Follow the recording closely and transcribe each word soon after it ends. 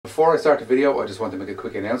Before I start the video, I just want to make a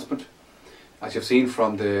quick announcement. As you've seen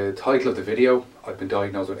from the title of the video, I've been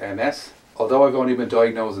diagnosed with MS. Although I've only been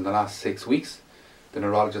diagnosed in the last 6 weeks, the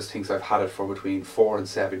neurologist thinks I've had it for between 4 and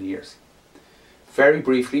 7 years. Very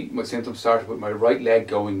briefly, my symptoms started with my right leg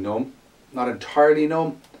going numb. Not entirely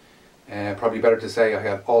numb, probably better to say I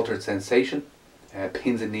had altered sensation,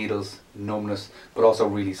 pins and needles, numbness, but also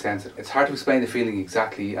really sensitive. It's hard to explain the feeling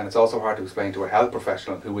exactly, and it's also hard to explain to a health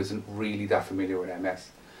professional who isn't really that familiar with MS.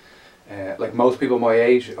 Like most people my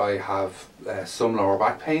age, I have some lower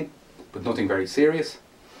back pain, but nothing very serious.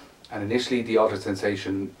 And initially the altered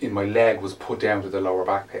sensation in my leg was put down to the lower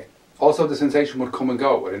back pain. Also the sensation would come and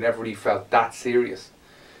go, and it never really felt that serious.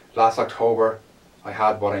 Last October I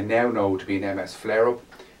had what I now know to be an MS flare-up,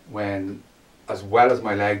 when as well as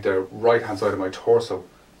my leg, the right hand side of my torso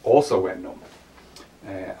also went numb.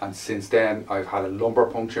 And since then I've had a lumbar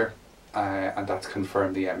puncture and that's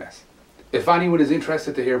confirmed the MS. If anyone is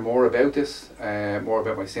interested to hear more about this, more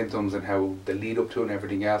about my symptoms and how the lead up to and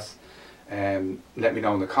everything else, let me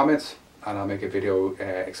know in the comments and I'll make a video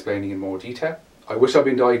explaining in more detail. I wish I'd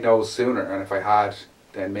been diagnosed sooner, and if I had,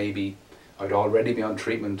 then maybe I'd already be on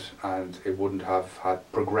treatment and it wouldn't have had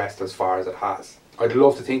progressed as far as it has. I'd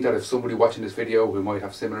love to think that if somebody watching this video who might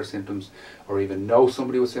have similar symptoms, or even know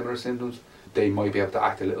somebody with similar symptoms, they might be able to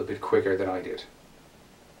act a little bit quicker than I did.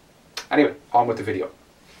 Anyway, on with the video.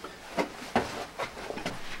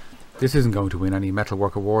 This isn't going to win any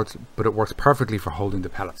Metalwork awards, but it works perfectly for holding the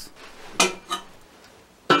pellets.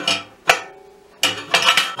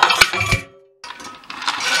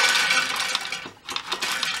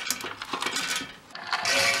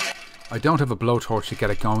 I don't have a blowtorch to get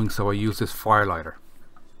it going, so I use this fire lighter.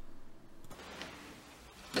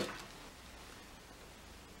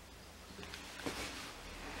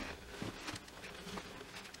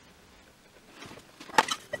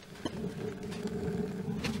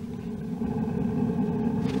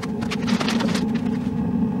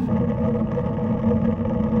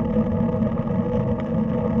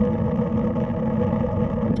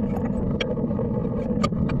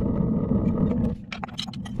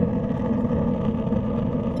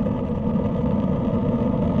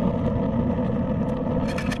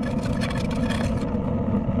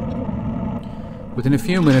 Within a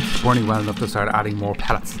few minutes, it's burning well enough to start adding more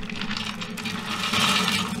pellets.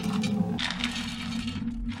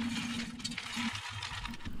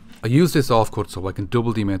 I use this offcut so I can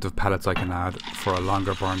double the amount of pellets I can add for a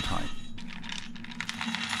longer burn time.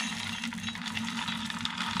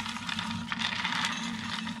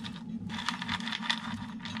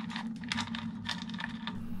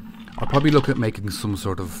 I'll probably look at making some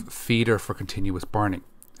sort of feeder for continuous burning.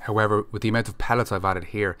 However, with the amount of pellets I've added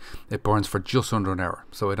here, it burns for just under an hour,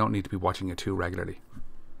 so I don't need to be watching it too regularly.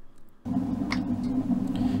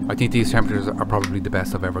 I think these temperatures are probably the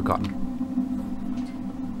best I've ever gotten.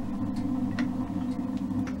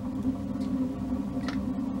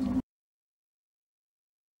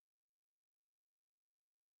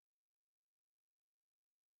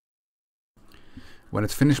 When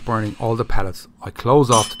it's finished burning all the pellets, I close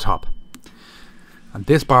off the top. And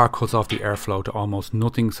this bar cuts off the airflow to almost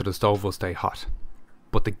nothing so the stove will stay hot.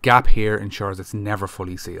 But the gap here ensures it's never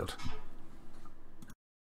fully sealed.